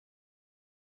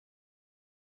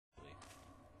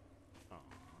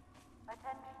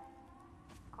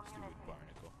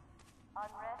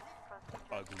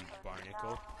Ugly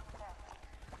barnacle.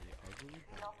 The ugly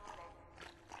barnacle.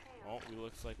 Oh, it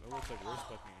looks like we're stuck in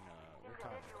we're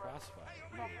caught in a crossfire.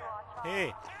 Hey,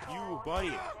 you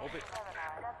buddy, open.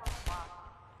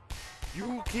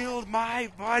 You killed my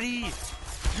buddy.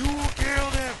 You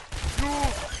killed him. You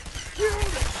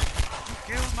killed him. You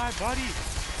killed my buddy.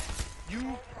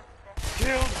 You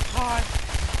killed my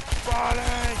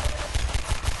buddy.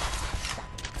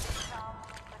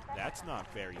 That's not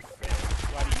very fair.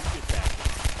 Why do you get that?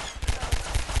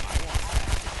 I want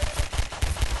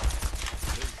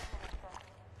that.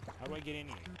 How do I get in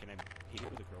here? Can I hit it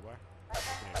with a crowbar?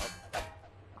 Open it up?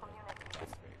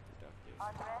 That's very productive.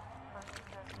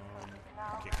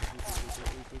 Okay,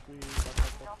 quickly.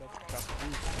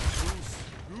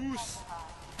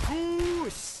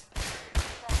 Goose!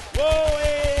 Whoa,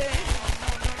 hey!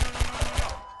 No.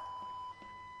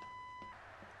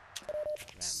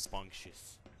 Rambunctious.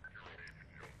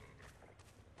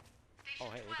 Oh,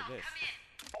 hey, look at this.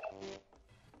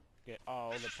 Get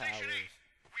all the powers.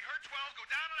 We heard 12 go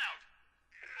down and out.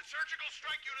 The surgical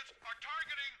strike units are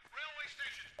targeting railway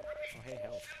stations. Repeat. Oh, hey,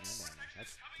 health.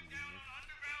 That's Coming convenient. down on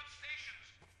underground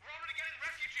stations. We're already getting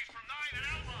refugees from 9 and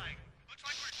outlying. Looks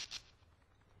like we're...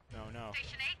 No.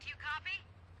 Station 8, do you copy?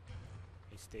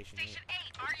 Hey, Station 8. Station 8,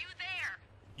 are you there?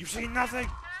 You see nothing?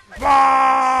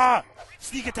 Ah!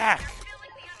 Sneak attack!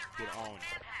 Get owned.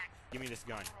 Give me this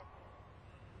gun.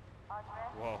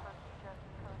 Whoa.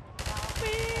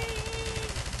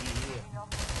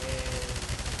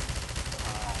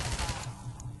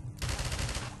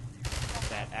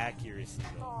 That accuracy,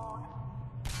 though.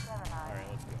 Alright,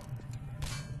 let's go.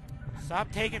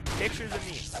 Stop taking pictures of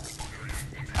me.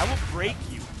 I will break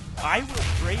you. I will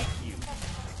break you.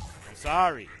 I'm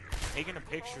sorry. Taking a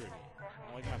picture of me. I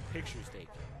don't like my pictures taken.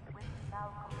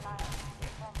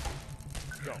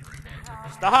 Let's go.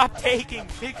 Stop taking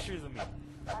pictures of me.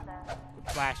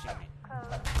 Quit flashing me.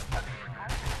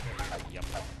 Yep.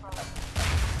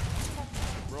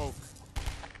 Broke.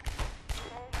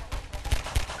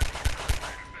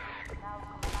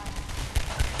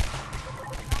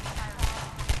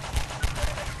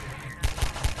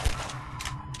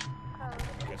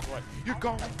 Guess what? You're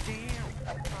going down.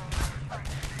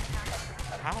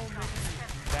 How many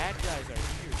bad guys are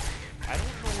here? I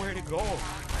don't know where to go. Do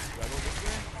I go this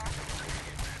way?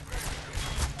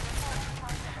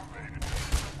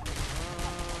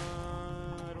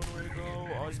 I don't know where to go.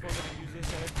 Oh, I suppose I can use this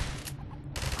head.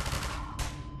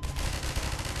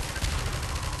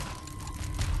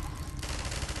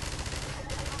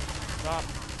 Stop.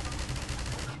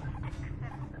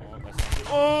 Oh, that's not good.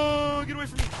 Oh, get away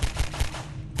from me.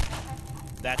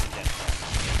 That's a death trap.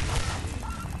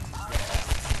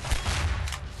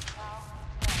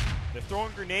 They're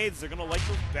throwing grenades. They're gonna light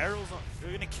those barrels on.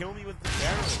 They're gonna kill me with the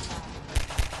barrels.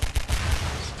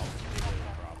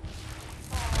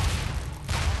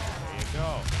 There you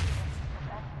go.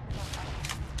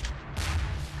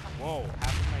 Whoa,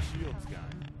 half of my shield's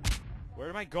gone. Where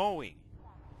am I going?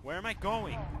 Where am I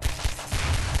going?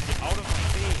 Get out of my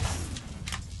face.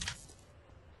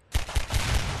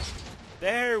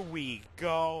 There we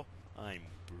go. I'm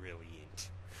brilliant.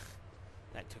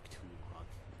 That took too long.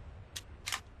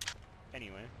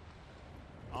 Anyway,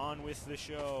 on with the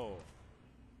show.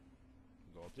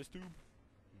 Go up this tube.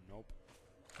 Nope.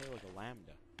 Play like a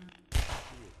lambda.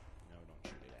 Shoot it. No, don't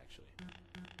shoot it, actually.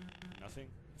 Nothing?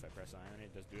 If I press I on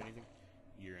it, does it do anything?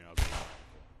 You're an ugly barnacle.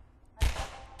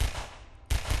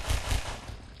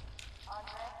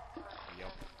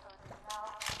 Yep.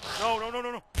 No.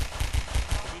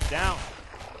 Put me down.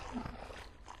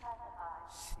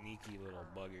 Sneaky little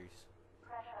buggers.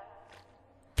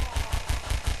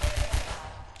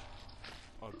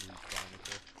 Ugly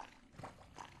barnacle.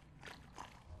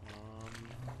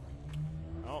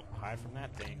 Oh, hide from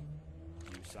that thing.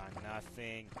 You saw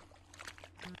nothing.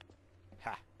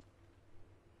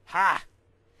 Ha!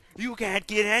 You can't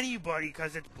get anybody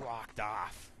because it's blocked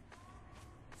off.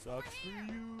 Sucks for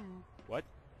you. What?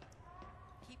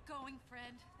 Keep going,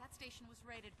 friend. That station was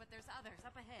raided, but there's others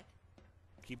up ahead.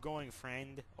 Keep going,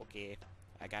 friend. Okay,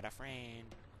 I got a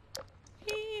friend.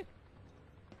 Alright,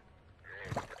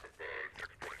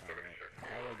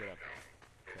 how do I get up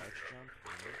there? Crouch jump?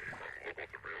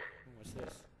 What's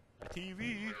this? A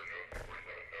TV?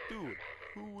 Dude,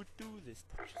 who would do this?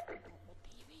 Just a normal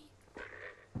TV.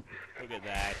 Look at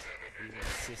that. He even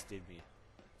assisted me.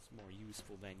 It's more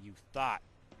useful than you thought.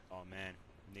 Oh man,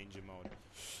 ninja mode.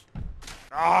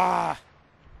 Ah!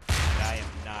 But I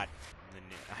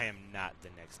am not the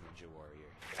next Ninja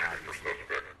Warrior. Obviously.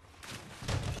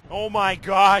 Oh my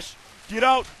gosh! Get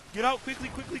out! Get out quickly!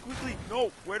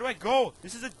 No! Where do I go?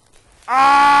 This is a...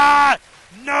 Ah!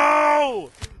 No!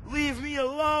 Leave me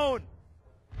alone!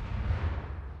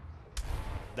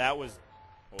 That was...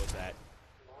 What was that?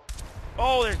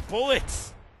 Oh, there's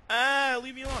bullets! Ah,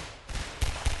 leave me alone.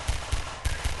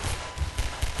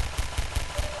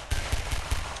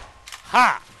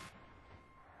 Ha!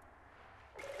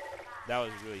 That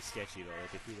was really sketchy, though.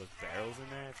 Like, they threw those barrels in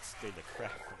there. It scared the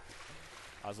crap out of me.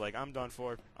 I was like, I'm done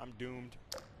for. I'm doomed.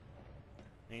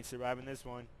 Ain't surviving this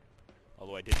one.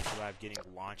 Although I didn't survive getting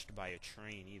launched by a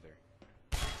train, either.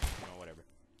 You know, whatever.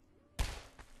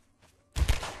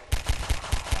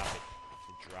 Drop it.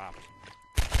 It's a drop.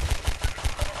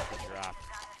 It's a drop.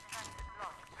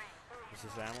 Is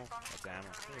this ammo? That's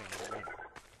ammo. Hey, another gun.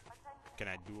 Can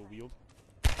I dual wield?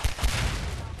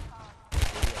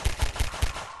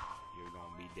 You're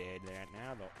gonna be dead right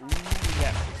now, though. Ooh,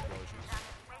 that explosions.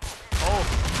 Oh,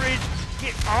 fridge!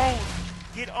 Get owned!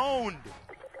 Get owned!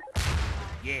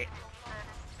 Yeah.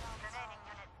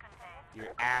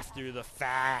 You're after the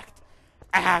fact.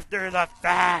 After the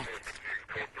fact!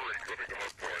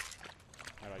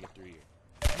 How do I get through here?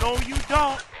 No, you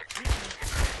don't!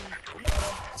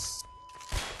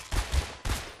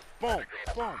 Boom!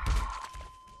 Boom!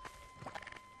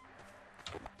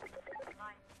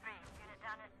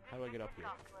 How do I get up here?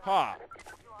 Ha!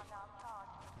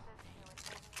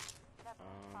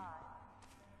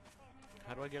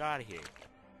 How do I get out of here?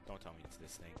 Don't tell me it's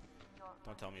this thing.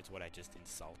 Don't tell me it's what I just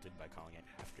insulted by calling it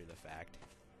after the fact.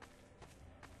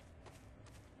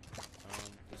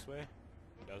 This way?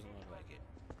 Doesn't look like it.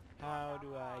 How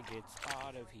do I get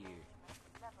out of here?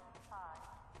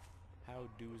 How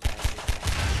do I get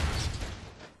out?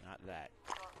 Not that.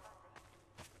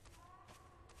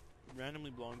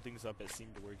 Randomly blowing things up has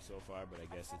seemed to work so far, but I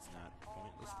guess it's not the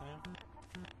point this time.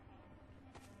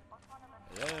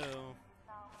 Hello?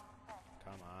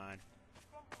 Come on.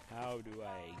 How do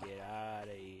I get out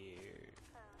of here?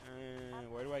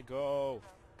 Where do I go?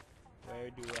 Where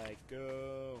do I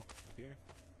go? Up here?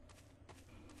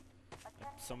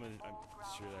 I'm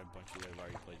sure that a bunch of you that have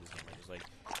already played this game are just like,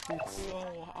 it's so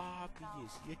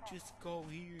obvious. You just go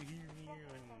here,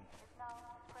 and...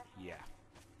 Yeah.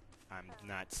 I'm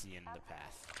not seeing the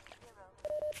path.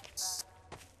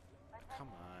 Come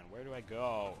on, where do I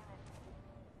go?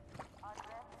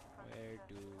 Where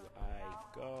do I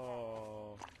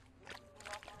go?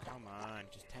 Come on,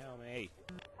 just tell me.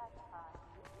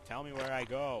 Tell me where I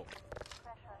go.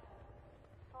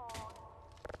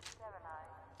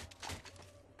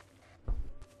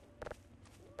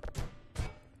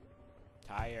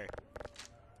 Tire.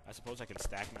 I suppose I can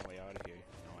stack my way out of here.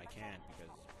 No, I can't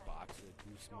because boxes are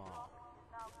too small.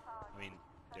 I mean,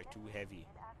 they're too heavy.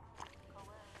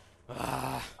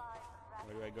 Ah,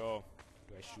 where do I go?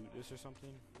 Do I shoot this or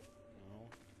something? No.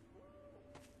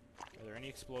 Are there any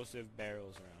explosive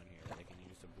barrels around here that I can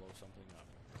use to blow something up?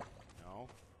 No.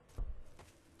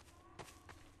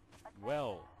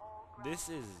 Well, this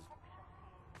is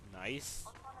nice.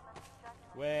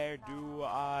 Where do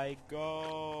I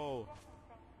go?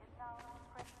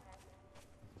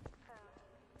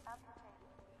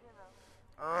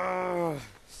 Ugh,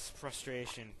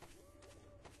 frustration.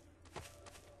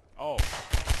 Oh.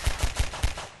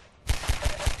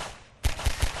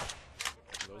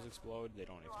 Do those explode? They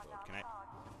don't explode. Can I?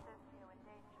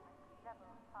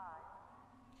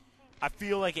 I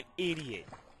feel like an idiot.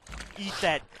 Eat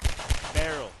that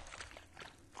barrel.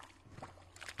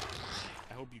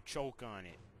 I hope you choke on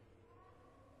it.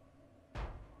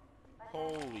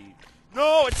 Holy...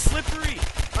 No, it's slippery!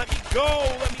 Let me go!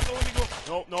 Let me go, let me go!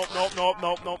 Nope, nope, nope, nope,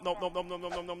 nope, nope, nope, nope, nope,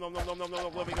 nope, nope, nope, nope, nope, nope,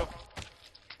 nope, let me go.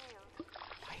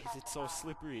 Why is it so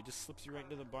slippery? It just slips you right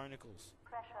into the barnacles.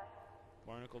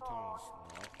 Barnacle tunnels.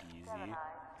 No, easy.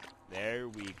 There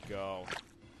we go.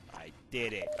 I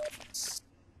did it.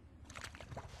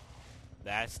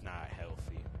 That's not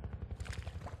healthy.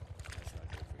 That's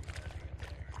not good for you as you get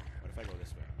there. What if I go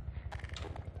this way?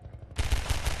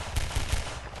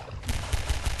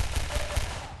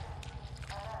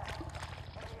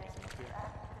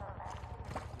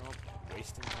 Nope,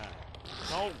 wasting time.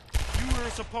 No, you were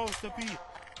supposed to be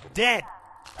dead.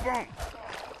 Boom.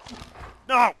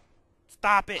 No,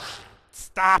 stop it.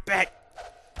 Stop it.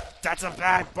 That's a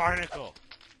bad barnacle.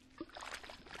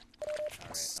 Alright, at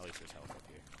least there's health up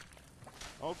here.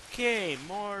 Okay,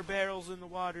 more barrels in the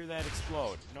water that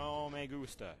explode. No me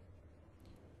gusta.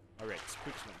 Alright,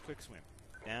 quick swim, quick swim.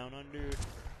 Down under.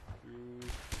 Through.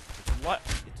 It's what?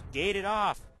 It's gated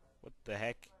off. What the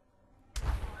heck?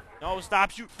 No,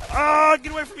 stop shoot. Ah,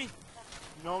 get away from me.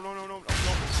 No, no, no, no, no, no.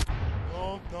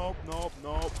 Nope, nope, nope,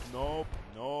 nope, nope,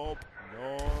 nope,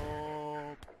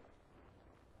 nope.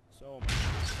 So,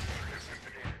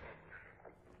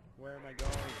 where am I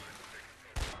going?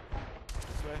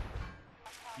 way.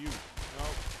 You. No.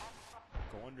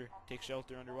 Go under. Take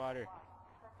shelter underwater.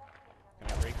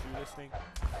 Can I break through this thing?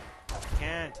 I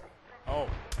can't. Oh.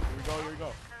 Here we go. Here we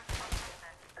go.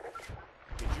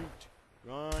 Get juked.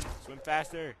 Run. Swim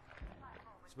faster.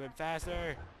 Swim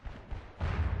faster.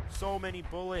 So many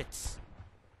bullets.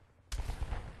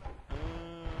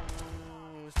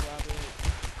 Stop it.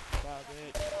 Stop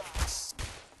it.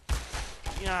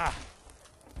 Yeah.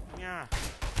 Yeah.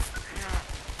 Yeah.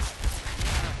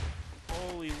 Yeah.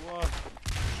 Holy what?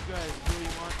 You guys really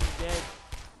want me dead?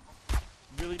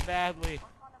 Really badly.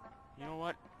 You know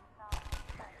what?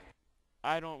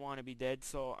 I don't want to be dead,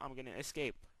 so I'm gonna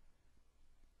escape.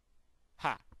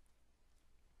 Ha.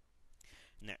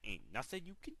 And there ain't nothing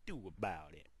you can do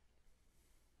about it.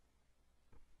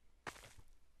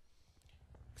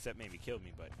 Except maybe kill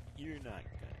me, but you're not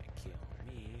gonna kill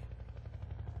me.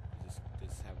 Does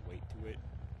this have weight to it?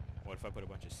 What if I put a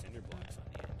bunch of cinder blocks on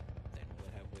the end? Then will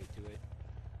it have weight to it?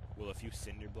 Will a few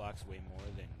cinder blocks weigh more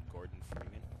than Gordon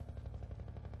Freeman?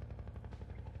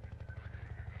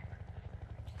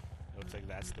 Looks like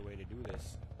that's the way to do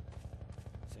this.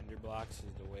 Cinder blocks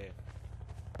is the way.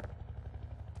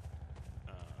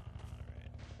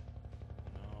 Alright.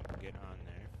 No, get on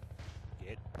there.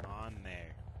 Get on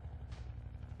there.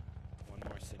 One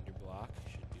more cinder block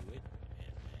should do it.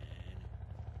 And then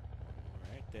one more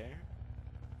right there.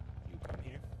 You come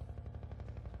here.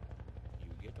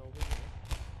 You get over here.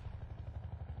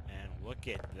 And look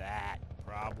at that.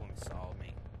 Problem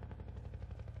solving.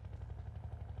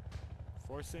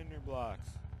 4 cinder blocks.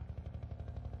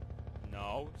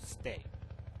 No, stay.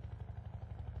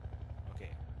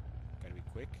 Okay. Gotta be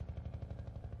quick.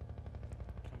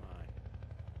 Come on.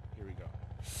 Here we go.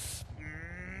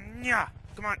 Yeah.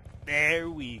 Come on. There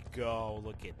we go.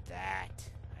 Look at that.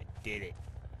 I did it.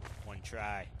 One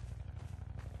try.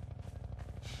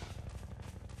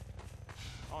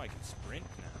 Oh, I can sprint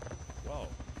now. Whoa.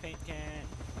 Paint can.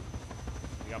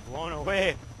 We got blown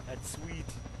away. That's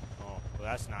sweet. Oh, well,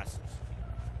 that's not so sweet.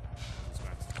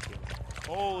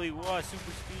 Holy what?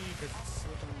 Super speed because it's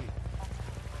slippery.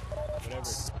 Whatever.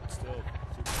 Still super speed.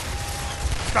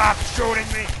 Stop shooting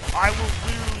me! I will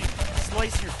literally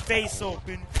slice your face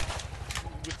open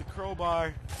with the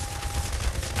crowbar.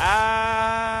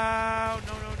 Ow!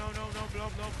 No, no, no, no, no,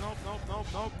 nope, nope, nope, nope, nope,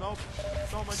 nope, nope.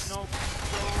 So much nope.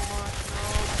 So much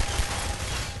nope.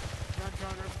 Run,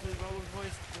 run, run, please, all over the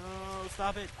place. No,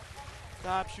 stop it.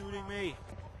 Stop shooting me.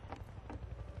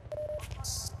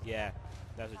 Yeah.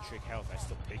 That was a trick health. I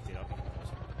still picked it up.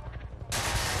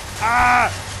 Ah!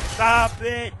 Stop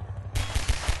it!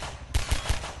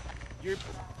 You're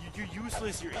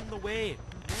useless. You're in the way.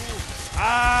 Move.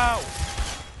 Ow!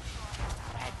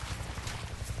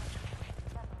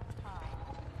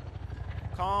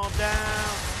 Calm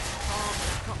down.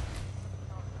 Calm.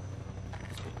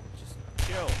 Just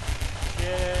chill.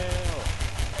 Chill.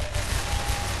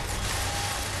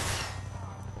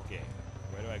 Okay.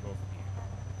 Where do I go from here?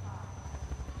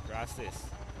 Cross this.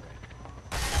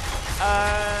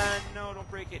 No, don't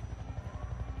break it.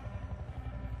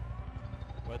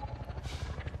 What?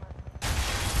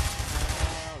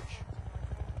 Ouch.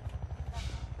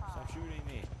 Stop shooting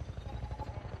me.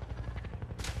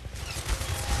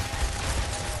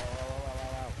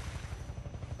 Ow.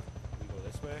 We go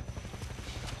this way?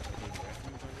 Maybe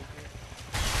refuge over here?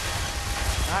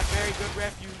 Not very good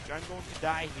refuge. I'm going to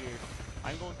die here.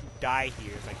 I'm going to die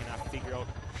here if I cannot figure out.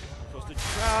 I'm supposed to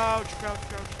crouch. No,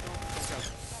 crouch.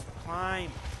 Climb.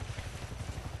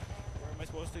 Where am I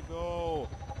supposed to go?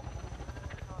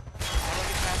 How do I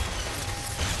get past this?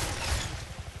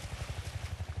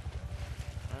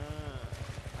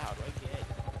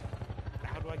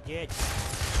 How do I get?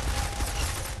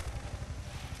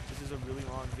 This is a really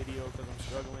long video because I'm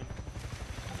struggling.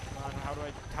 Come on, how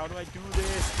do I do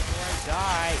this before I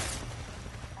die?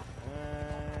 I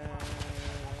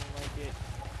don't like it.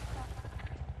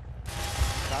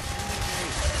 Stop shooting me.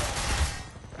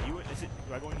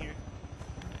 Do I go in here?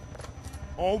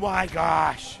 Oh my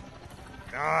gosh!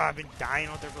 I've been dying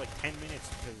out there for like 10 minutes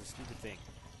because of the stupid thing.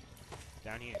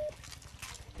 Down here.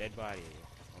 Dead body.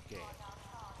 Okay.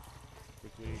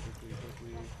 Quickly.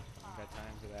 Ain't got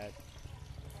time for that.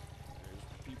 There's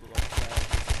people outside.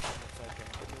 Looks like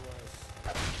they're kill us.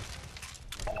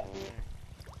 Nothing there.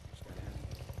 Just got ammo.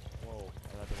 Whoa. I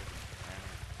thought there was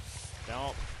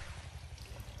ammo.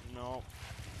 Nope.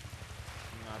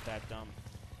 I'm not that dumb.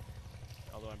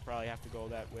 Although I probably have to go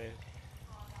that way.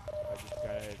 I just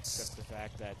gotta accept the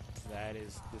fact that that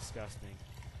is disgusting.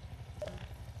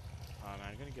 Oh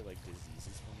man, I'm gonna get like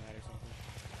diseases from that or something.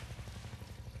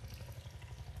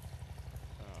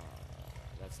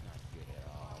 That's not good at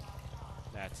all.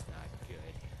 That's not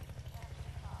good.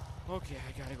 Okay,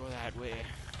 I gotta go that way.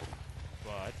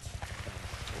 But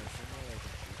there's somewhere I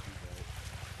can shoot you, but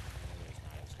no, there's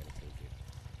not. I just gotta take it.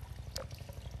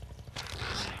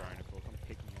 Barnacle, come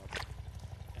pick me up.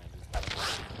 And just that's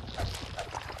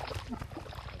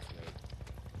right.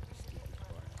 Stupid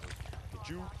barnacle. Get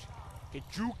juked! Get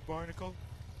juked, barnacle!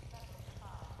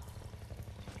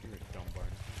 You're a dumb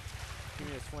barnacle. Give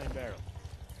me this flame barrel.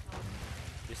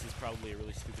 This is probably a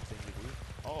really stupid thing to do.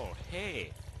 Oh,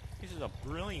 hey! This is a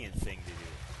brilliant thing to do.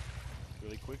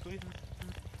 Really quickly.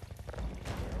 Put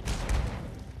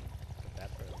that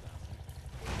barrel down there.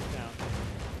 Push it down there.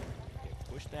 Okay,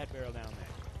 push that barrel down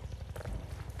there.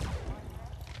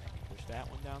 Push that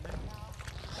one down there.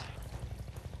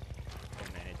 And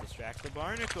then it distracts the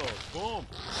barnacles. Boom!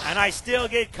 And I still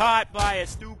get caught by a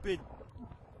stupid...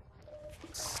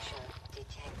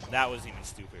 That was even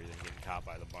stupider than getting caught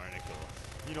by the barnacle.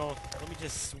 You know, let me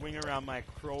just swing around my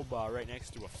crowbar right next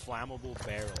to a flammable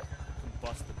barrel.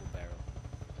 Combustible barrel.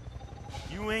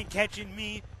 You ain't catching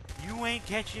me. You ain't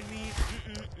catching me.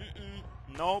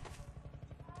 Nope.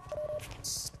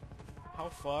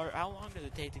 How long does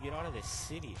it take to get out of this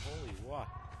city? Holy what?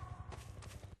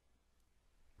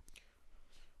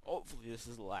 Hopefully this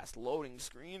is the last loading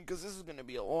screen, because this is going to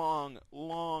be a long,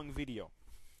 long video.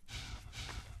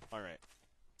 Alright.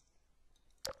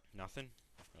 Nothing?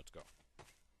 Let's go.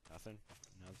 Nothing?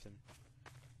 Nothing?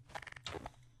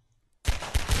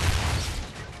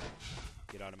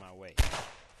 Get out of my way.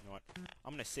 You know what?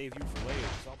 I'm gonna save you for later,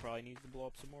 because I'll probably need to blow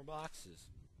up some more boxes.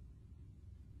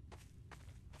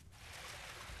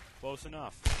 Close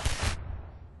enough.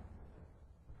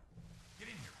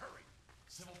 Get in here, hurry!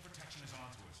 Civil protection is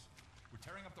on to us. We're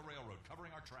tearing up the railroad,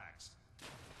 covering our tracks.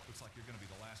 Looks like you're gonna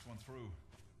be the last one through.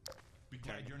 Be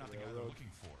glad you're not the guy they're looking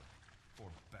for.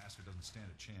 Poor bastard doesn't stand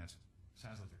a chance.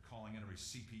 Sounds like they're calling in every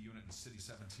CP unit in City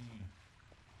 17.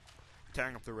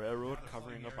 Tearing up the railroad,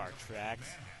 covering up our tracks.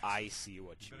 I see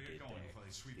what you did there.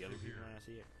 The other people might not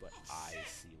see it, but I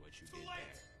see what you did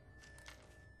there.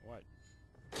 What?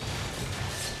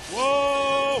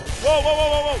 Whoa! Whoa, whoa, whoa,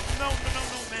 whoa, whoa! No, no, no,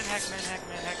 no! Manhack, manhack,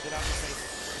 manhack! Get out of my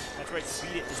face! That's right,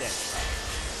 speed it to death.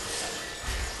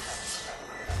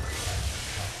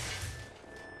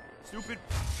 Stupid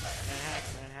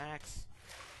manhacks, manhacks.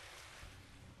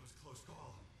 That was a close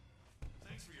call.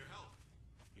 Thanks for your help.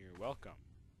 You're welcome.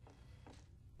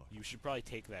 You should probably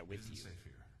take that with you. It isn't safe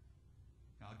here.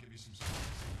 I'll give you some supplies to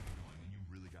keep you going, and you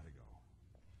really gotta go.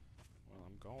 Well,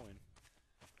 I'm going.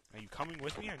 Are you coming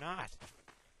with me or not?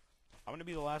 I'm gonna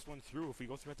be the last one through. If we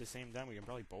go through at the same time, we can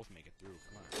probably both make it through.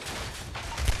 Come on.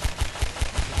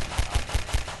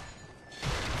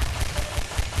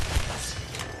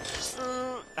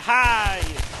 Hi,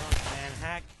 you drunk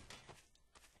manhack.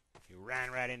 You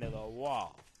ran right into the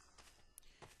wall.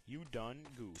 You done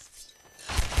goofed.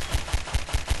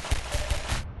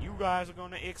 You guys are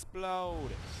gonna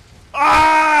explode.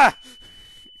 Ah!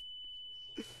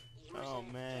 Oh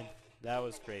man, that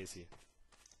was crazy.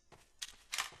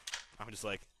 I'm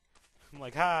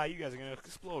like, ha, you guys are gonna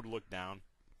explode. Look down.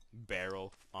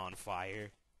 Barrel on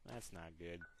fire. That's not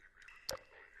good.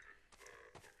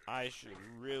 I should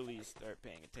really start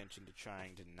paying attention to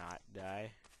trying to not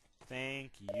die.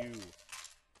 Thank you.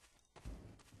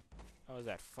 How is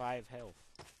that? 5 health.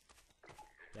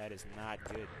 That is not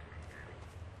good.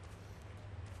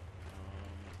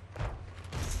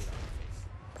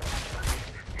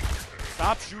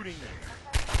 Stop shooting me!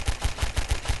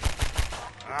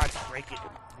 Ah, just break it.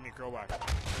 Give me a crowbar.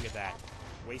 Look at that.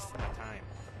 Wasting my time.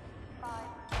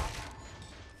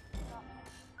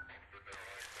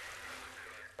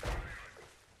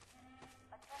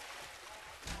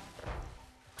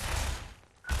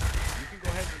 You can go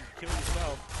ahead and kill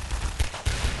yourself.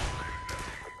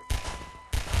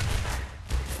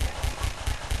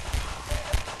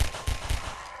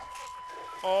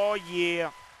 Oh yeah.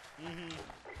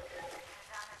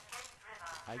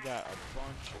 I got a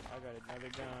bunch. I got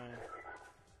another gun.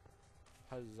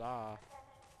 Huzzah.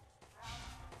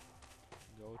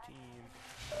 Go team.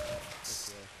 This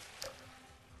way.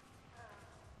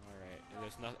 Alright.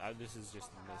 There's not. This is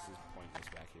pointless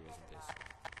back here, isn't this?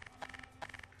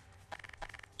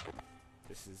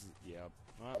 This is. Yep.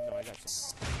 Oh, no, I got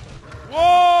some.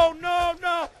 Whoa! No!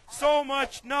 No! So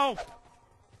much! No!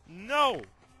 No!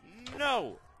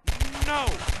 No! No!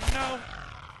 No!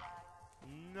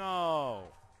 No!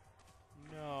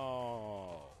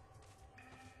 No!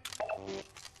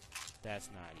 That's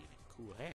not even cool. Hey,